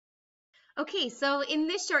Okay, so in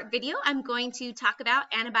this short video, I'm going to talk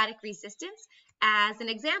about antibiotic resistance as an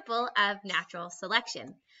example of natural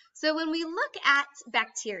selection. So when we look at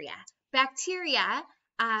bacteria, bacteria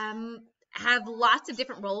have lots of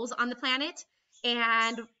different roles on the planet,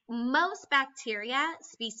 and most bacteria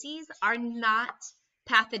species are not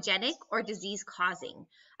pathogenic or disease causing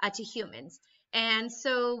to humans. And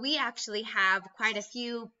so we actually have quite a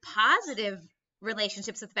few positive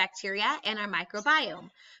relationships with bacteria and our microbiome.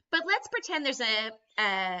 But let's pretend there's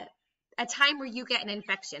a time where you get an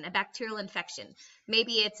infection, a bacterial infection.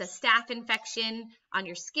 Maybe it's a staph infection on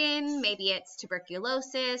your skin, maybe it's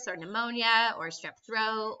tuberculosis or pneumonia or strep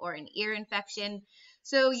throat or an ear infection.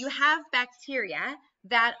 So you have bacteria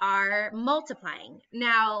that are multiplying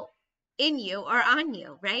now in you or on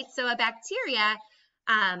you, right? So a bacteria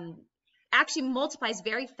actually multiplies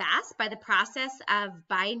very fast by the process of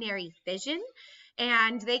binary fission,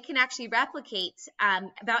 and they can actually replicate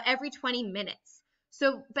about every 20 minutes.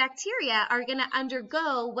 So bacteria are going to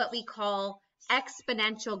undergo what we call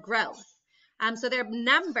exponential growth. So their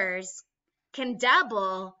numbers can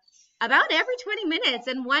double about every 20 minutes,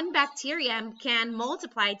 and one bacterium can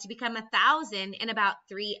multiply to become 1,000 in about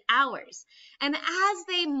 3 hours. And as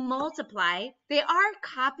they multiply, they are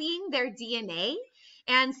copying their DNA,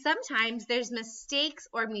 and sometimes there's mistakes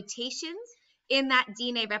or mutations in that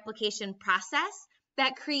DNA replication process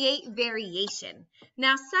that create variation.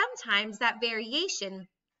 Now, sometimes that variation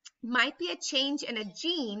might be a change in a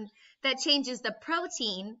gene that changes the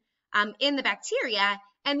protein in the bacteria,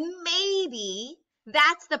 and maybe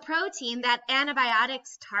that's the protein that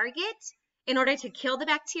antibiotics target in order to kill the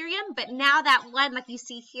bacterium. But now that one, like you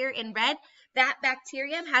see here in red, that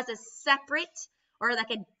bacterium has a separate or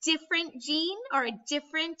like a different gene or a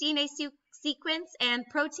different DNA sequence and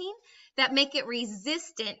protein that make it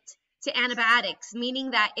resistant to antibiotics,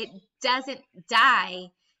 meaning that it doesn't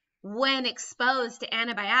die when exposed to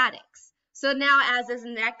antibiotics. So now as this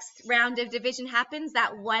next round of division happens,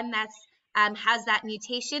 that one that's has that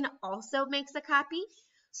mutation also makes a copy.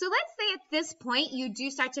 So let's say at this point you do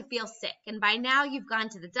start to feel sick, and by now you've gone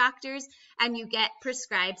to the doctors and you get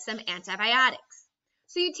prescribed some antibiotics.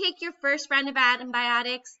 So you take your first round of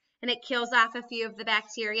antibiotics and it kills off a few of the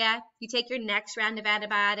bacteria. You take your next round of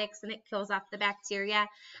antibiotics and it kills off the bacteria.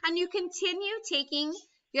 And you continue taking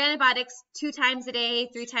your antibiotics 2 times a day,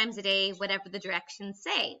 3 times a day, whatever the directions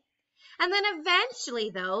say. And then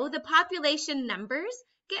eventually, though, the population numbers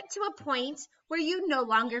get to a point where you no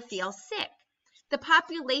longer feel sick. The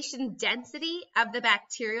population density of the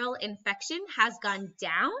bacterial infection has gone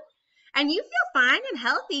down, and you feel fine and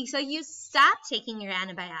healthy, so you stop taking your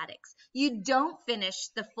antibiotics. You don't finish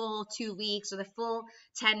the full 2 weeks or the full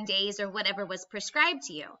 10 days or whatever was prescribed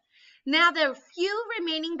to you. Now the few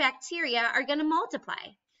remaining bacteria are going to multiply.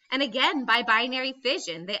 And again, by binary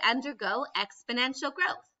fission, they undergo exponential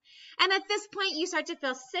growth. And at this point, you start to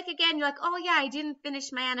feel sick again. You're like, oh yeah, I didn't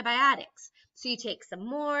finish my antibiotics. So you take some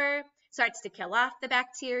more, starts to kill off the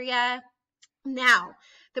bacteria. Now,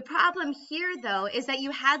 the problem here, though, is that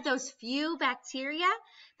you had those few bacteria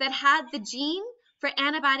that had the gene for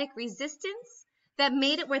antibiotic resistance that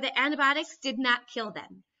made it where the antibiotics did not kill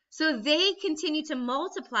them. So they continue to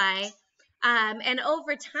multiply, and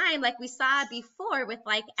over time, like we saw before with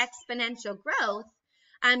like exponential growth,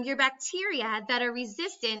 your bacteria that are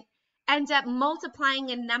resistant end up multiplying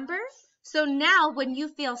in number. So now when you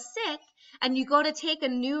feel sick and you go to take a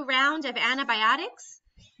new round of antibiotics,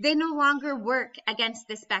 they no longer work against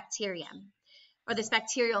this bacterium or this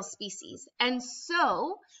bacterial species. And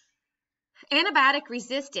so antibiotic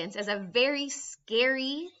resistance is a very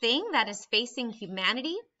scary thing that is facing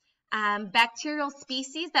humanity. Bacterial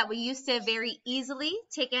species that we used to very easily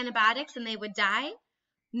take antibiotics and they would die,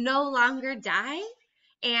 no longer die.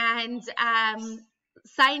 And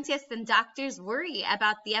scientists and doctors worry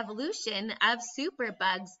about the evolution of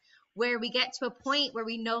superbugs, where we get to a point where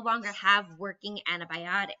we no longer have working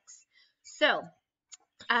antibiotics. So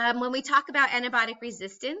when we talk about antibiotic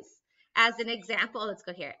resistance, as an example, let's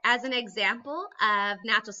go here, as an example of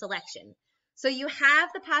natural selection. So you have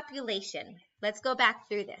the population. Let's go back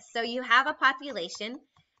through this. So you have a population,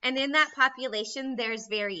 and in that population, there's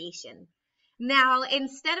variation. Now,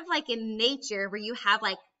 instead of like in nature where you have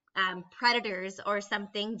like predators or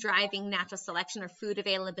something driving natural selection or food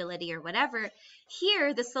availability or whatever,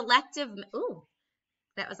 here the selective,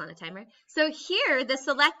 that was on a timer. So here the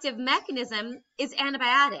selective mechanism is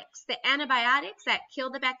antibiotics. The antibiotics that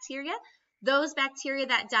kill the bacteria, those bacteria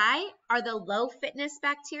that die are the low fitness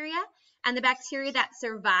bacteria, and the bacteria that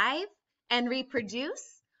survive and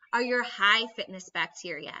reproduce are your high fitness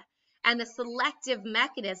bacteria. And the selective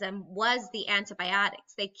mechanism was the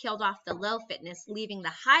antibiotics. They killed off the low fitness, leaving the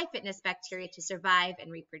high fitness bacteria to survive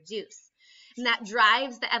and reproduce. And that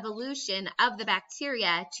drives the evolution of the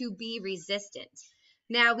bacteria to be resistant.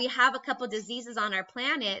 Now, we have a couple diseases on our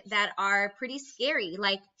planet that are pretty scary,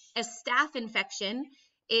 like a staph infection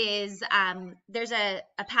is, there's a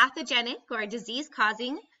pathogenic or a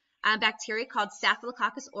disease-causing bacteria called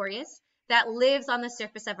Staphylococcus aureus that lives on the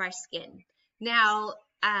surface of our skin. Now,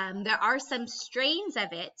 there are some strains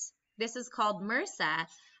of it. This is called MRSA,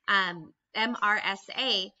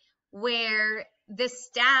 MRSA, where the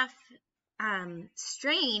staph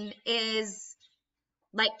strain is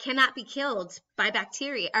like cannot be killed by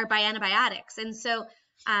bacteria or by antibiotics. And so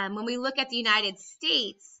when we look at the United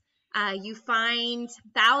States, you find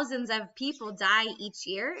thousands of people die each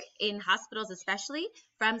year in hospitals, especially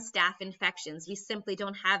from staph infections. We simply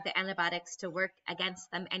don't have the antibiotics to work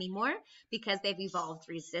against them anymore because they've evolved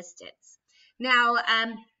resistance. Now,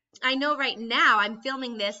 I know right now I'm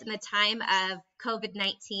filming this in the time of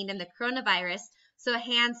COVID-19 and the coronavirus, so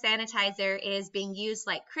hand sanitizer is being used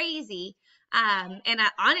like crazy.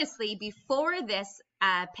 Honestly, before this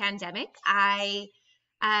pandemic, I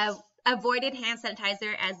avoided hand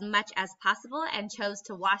sanitizer as much as possible and chose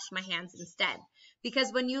to wash my hands instead.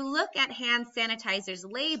 Because when you look at hand sanitizer's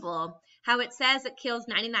label, how it says it kills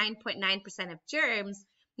 99.9% of germs,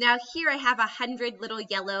 now here I have 100 little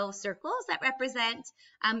yellow circles that represent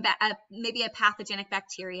maybe a pathogenic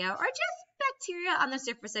bacteria or just bacteria on the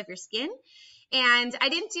surface of your skin. And I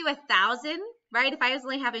didn't do 1,000, right? If I was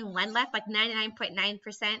only having one left, like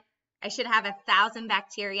 99.9%, I should have 1,000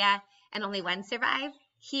 bacteria and only one survive.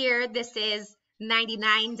 Here, this is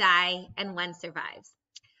 99 die and one survives.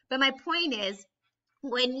 But my point is,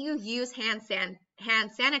 when you use hand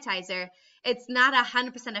sanitizer, it's not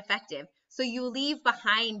 100% effective. So you leave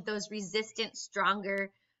behind those resistant,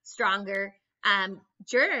 stronger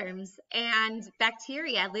germs and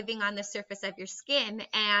bacteria living on the surface of your skin.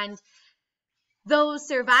 And those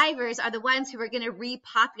survivors are the ones who are going to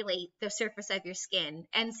repopulate the surface of your skin.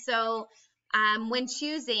 And so when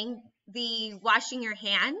choosing the washing your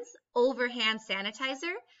hands over hand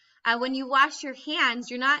sanitizer, when you wash your hands,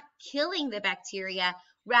 you're not killing the bacteria,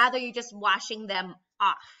 rather you're just washing them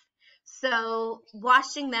off. So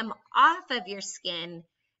washing them off of your skin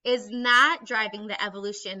is not driving the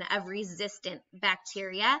evolution of resistant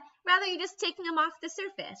bacteria, rather you're just taking them off the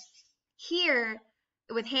surface. Here,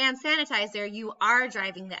 with hand sanitizer, you are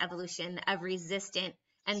driving the evolution of resistant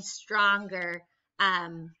and stronger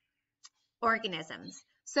organisms.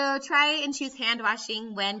 So try and choose hand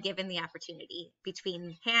washing when given the opportunity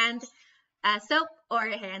between hand soap or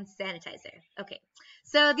hand sanitizer. Okay,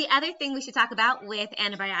 so the other thing we should talk about with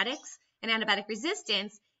antibiotics and antibiotic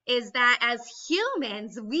resistance is that as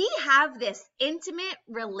humans, we have this intimate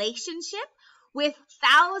relationship with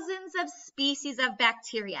thousands of species of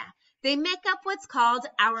bacteria. They make up what's called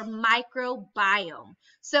our microbiome.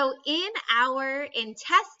 So in our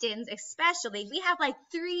intestines especially, we have like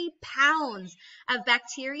 3 pounds of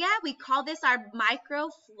bacteria. We call this our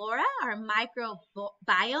microflora, our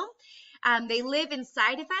microbiome. They live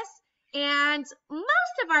inside of us, and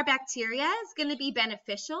most of our bacteria is going to be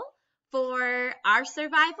beneficial for our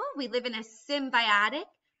survival. We live in a symbiotic,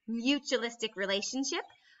 mutualistic relationship.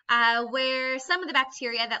 Where some of the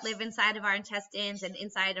bacteria that live inside of our intestines and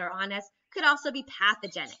inside or on us could also be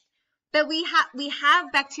pathogenic. But we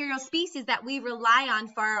have bacterial species that we rely on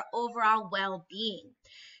for our overall well-being.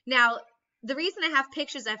 Now, the reason I have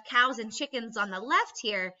pictures of cows and chickens on the left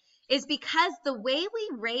here is because the way we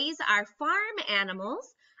raise our farm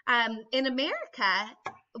animals, in America,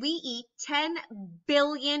 we eat 10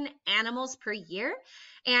 billion animals per year.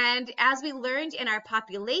 And as we learned in our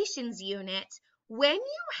populations unit, when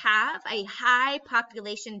you have a high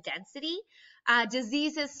population density,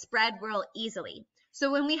 diseases spread real easily.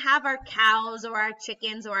 So when we have our cows or our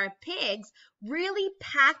chickens or our pigs really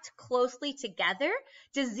packed closely together,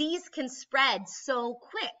 disease can spread so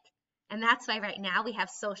quick. And that's why right now we have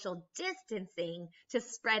social distancing to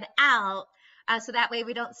spread out so that way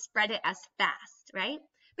we don't spread it as fast, right?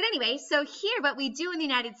 But anyway, so here what we do in the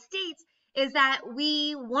United States is that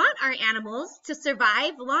we want our animals to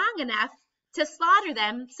survive long enough to slaughter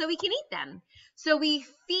them so we can eat them. So we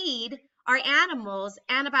feed our animals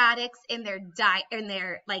antibiotics in their diet, in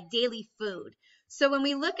their like daily food. So when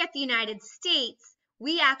we look at the United States,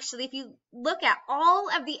 we actually, if you look at all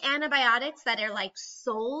of the antibiotics that are like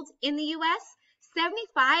sold in the US,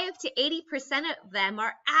 75 to 80% of them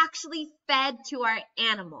are actually fed to our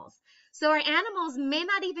animals. So our animals may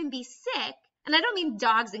not even be sick, and I don't mean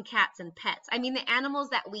dogs and cats and pets. I mean the animals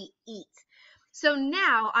that we eat. So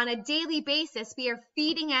now on a daily basis, we are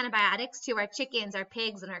feeding antibiotics to our chickens, our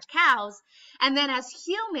pigs, and our cows. And then as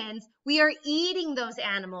humans, we are eating those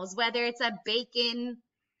animals, whether it's a bacon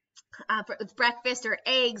for breakfast, or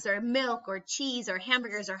eggs, or milk, or cheese, or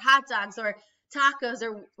hamburgers, or hot dogs, or tacos,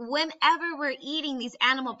 or whenever we're eating these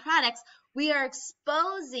animal products, we are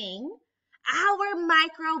exposing our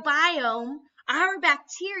microbiome, our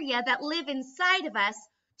bacteria that live inside of us,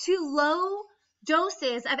 to low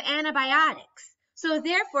doses of antibiotics. So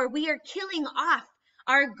therefore, we are killing off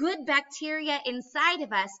our good bacteria inside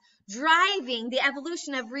of us, driving the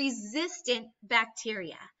evolution of resistant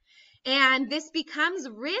bacteria. And this becomes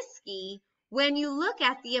risky when you look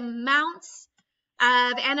at the amounts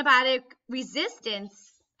of antibiotic resistance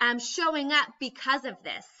showing up because of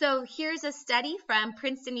this. So here's a study from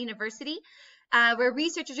Princeton University where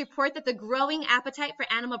researchers report that the growing appetite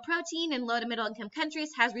for animal protein in low to middle income countries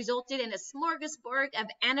has resulted in a smorgasbord of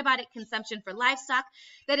antibiotic consumption for livestock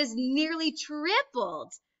that has nearly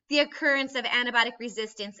tripled the occurrence of antibiotic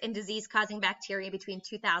resistance in disease-causing bacteria between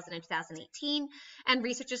 2000 and 2018, and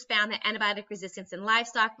researchers found that antibiotic resistance in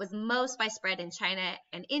livestock was most widespread in China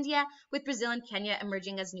and India, with Brazil and Kenya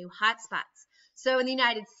emerging as new hotspots. So in the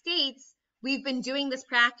United States, we've been doing this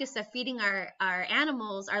practice of feeding our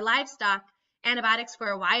animals, our livestock, antibiotics for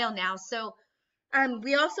a while now. So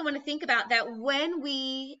we also want to think about that when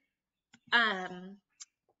we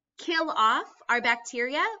kill off our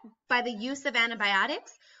bacteria by the use of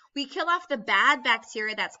antibiotics, we kill off the bad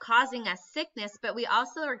bacteria that's causing us sickness, but we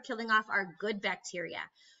also are killing off our good bacteria.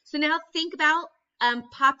 So now think about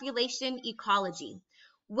population ecology.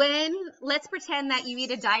 Let's pretend that you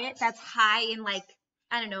eat a diet that's high in, like,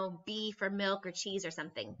 I don't know, beef or milk or cheese or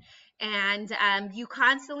something, and you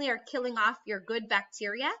constantly are killing off your good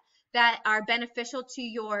bacteria that are beneficial to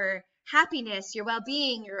your happiness, your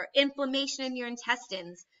well-being, your inflammation in your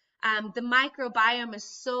intestines. The microbiome is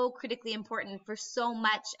so critically important for so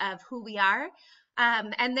much of who we are,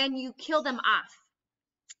 and then you kill them off.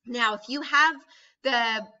 Now, if you have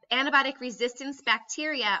the antibiotic resistance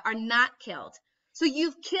bacteria are not killed, so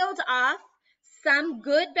you've killed off some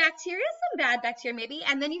good bacteria, some bad bacteria maybe,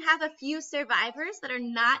 and then you have a few survivors that are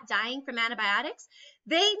not dying from antibiotics,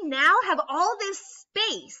 they now have all this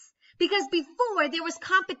space, because before there was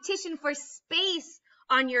competition for space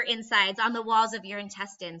on your insides, on the walls of your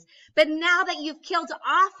intestines. But now that you've killed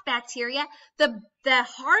off bacteria, the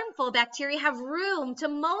harmful bacteria have room to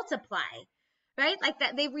multiply, right? Like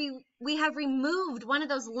that, we have removed one of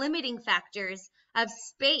those limiting factors of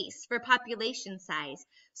space for population size.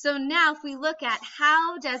 So now if we look at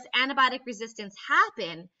how does antibiotic resistance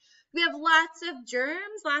happen, we have lots of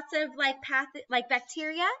germs, lots of like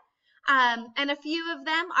bacteria, and a few of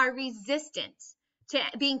them are resistant to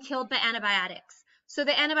being killed by antibiotics. So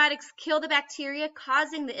the antibiotics kill the bacteria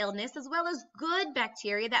causing the illness, as well as good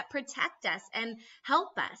bacteria that protect us and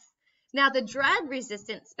help us. Now, the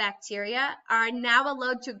drug-resistant bacteria are now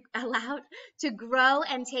allowed to grow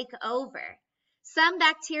and take over. Some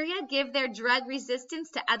bacteria give their drug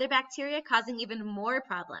resistance to other bacteria, causing even more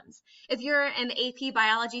problems. If you're an AP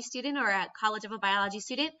biology student or a college-level biology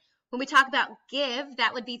student, when we talk about give,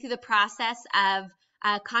 that would be through the process of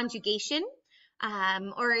conjugation,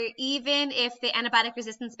 or even if the antibiotic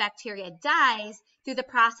resistance bacteria dies, through the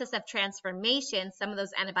process of transformation, some of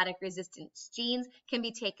those antibiotic resistance genes can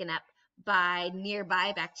be taken up by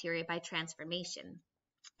nearby bacteria by transformation.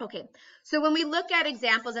 Okay, so when we look at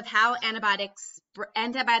examples of how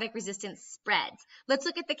antibiotic resistance spreads, let's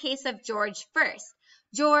look at the case of George first.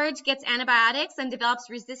 George gets antibiotics and develops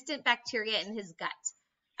resistant bacteria in his gut.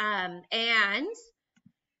 And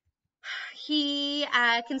he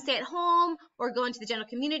can stay at home or go into the general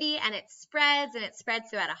community, and it spreads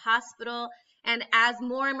throughout a hospital. And as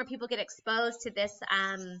more and more people get exposed to this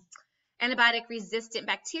antibiotic resistant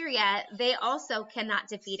bacteria, they also cannot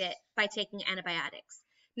defeat it by taking antibiotics.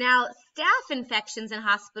 Now, staph infections in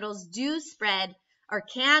hospitals do spread or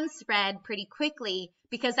can spread pretty quickly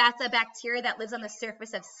because that's a bacteria that lives on the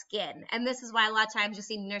surface of skin. And this is why a lot of times you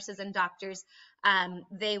see nurses and doctors,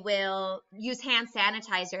 they will use hand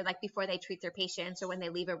sanitizer like before they treat their patients or when they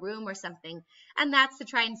leave a room or something. And that's to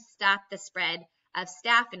try and stop the spread of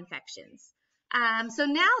staph infections. So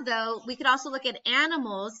now, though, we could also look at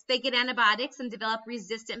animals. They get antibiotics and develop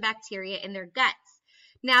resistant bacteria in their guts.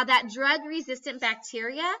 Now, that drug-resistant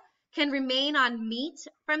bacteria can remain on meat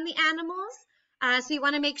from the animals. So you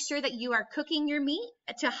want to make sure that you are cooking your meat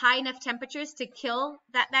to high enough temperatures to kill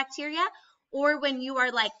that bacteria, or when you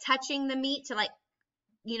are like touching the meat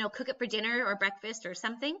to cook it for dinner or breakfast or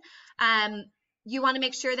something. You want to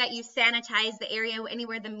make sure that you sanitize the area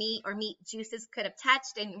anywhere the meat or meat juices could have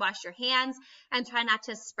touched and wash your hands and try not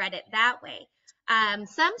to spread it that way.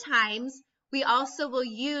 Sometimes we also will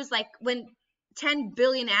use, like when 10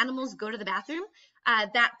 billion animals go to the bathroom,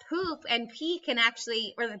 that poop and pee can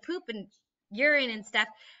actually, or the poop and urine and stuff,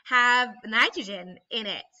 have nitrogen in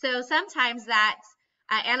it. So sometimes that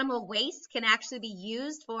animal waste can actually be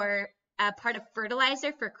used for part of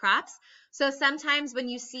fertilizer for crops. So sometimes when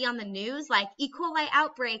you see on the news, like E. coli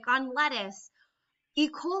outbreak on lettuce, E.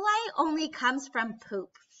 coli only comes from poop.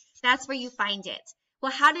 That's where you find it.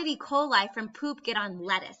 Well, how did E. coli from poop get on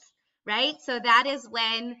lettuce, right? So that is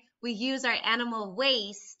when we use our animal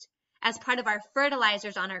waste as part of our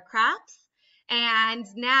fertilizers on our crops. And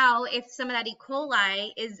now if some of that E.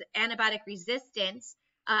 coli is antibiotic resistant,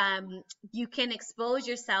 you can expose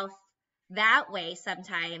yourself that way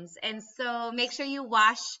sometimes. And so make sure you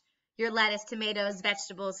wash your lettuce, tomatoes,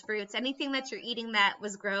 vegetables, fruits, anything that you're eating that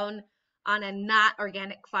was grown on a not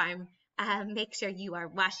organic farm. Make sure you are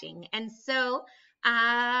washing. And so,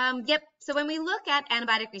 so when we look at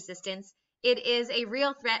antibiotic resistance, it is a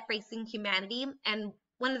real threat facing humanity. And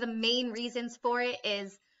one of the main reasons for it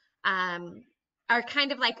is our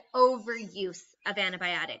kind of like overuse of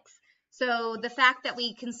antibiotics. So the fact that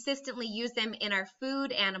we consistently use them in our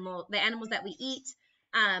food, the animals that we eat,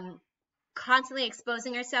 constantly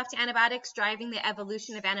exposing ourselves to antibiotics, driving the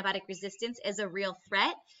evolution of antibiotic resistance is a real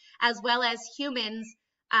threat, as well as humans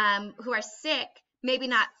who are sick, maybe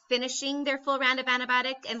not finishing their full round of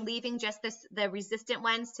antibiotics and leaving just the resistant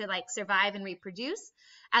ones to like survive and reproduce,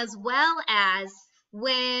 as well as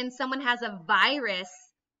when someone has a virus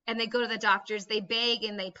and they go to the doctors, they beg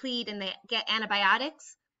and they plead and they get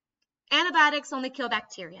antibiotics. Antibiotics only kill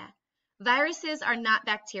bacteria. Viruses are not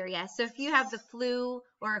bacteria. So if you have the flu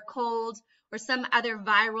or a cold or some other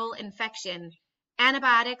viral infection,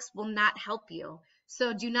 antibiotics will not help you.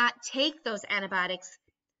 So do not take those antibiotics.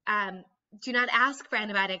 Do not ask for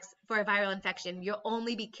antibiotics for a viral infection. You'll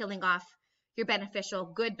only be killing off your beneficial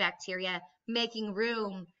good bacteria, making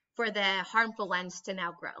room for the harmful ones to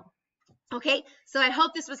now grow. Okay, so I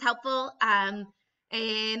hope this was helpful.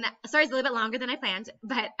 And sorry, it's a little bit longer than I planned,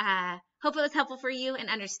 but hopefully it was helpful for you in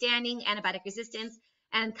understanding antibiotic resistance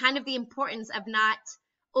and kind of the importance of not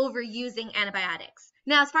overusing antibiotics.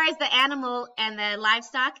 Now, as far as the animal and the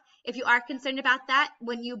livestock, if you are concerned about that,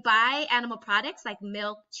 when you buy animal products like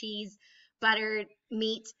milk, cheese, butter,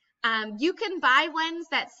 meat, you can buy ones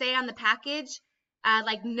that say on the package,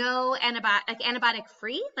 like no antibiotic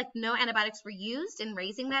free, like no antibiotics were used in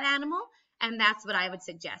raising that animal. And that's what I would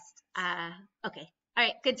suggest. Okay. All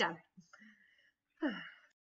right. Good job.